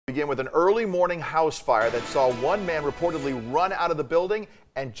Begin with an early morning house fire that saw one man reportedly run out of the building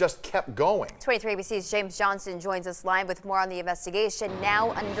and just kept going. 23 ABC's James Johnson joins us live with more on the investigation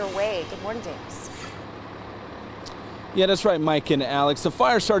now underway. Good morning, James. Yeah, that's right, Mike and Alex. The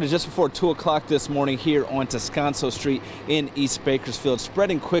fire started just before 2 o'clock this morning here on Toscanso Street in East Bakersfield,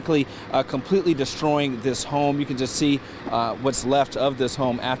 spreading quickly, completely destroying this home. You can just see what's left of this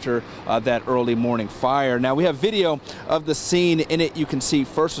home after that early morning fire. Now, we have video of the scene. In it, you can see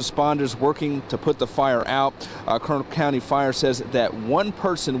first responders working to put the fire out. Kern County Fire says that one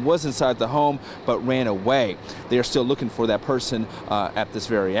person was inside the home but ran away. They are still looking for that person at this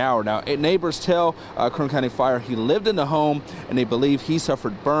very hour. Now, neighbors tell Kern County Fire he lived in the home and they believe he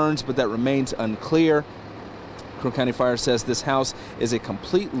suffered burns, but that remains unclear. Kern County Fire says this house is a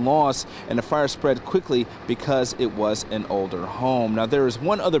complete loss, and the fire spread quickly because it was an older home. Now, there is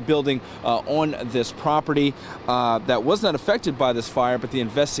one other building on this property that was not affected by this fire, but the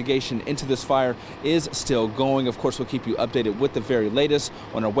investigation into this fire is still going. Of course, we'll keep you updated with the very latest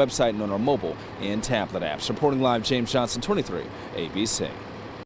on our website and on our mobile and tablet apps. Reporting live, James Johnson, 23 ABC.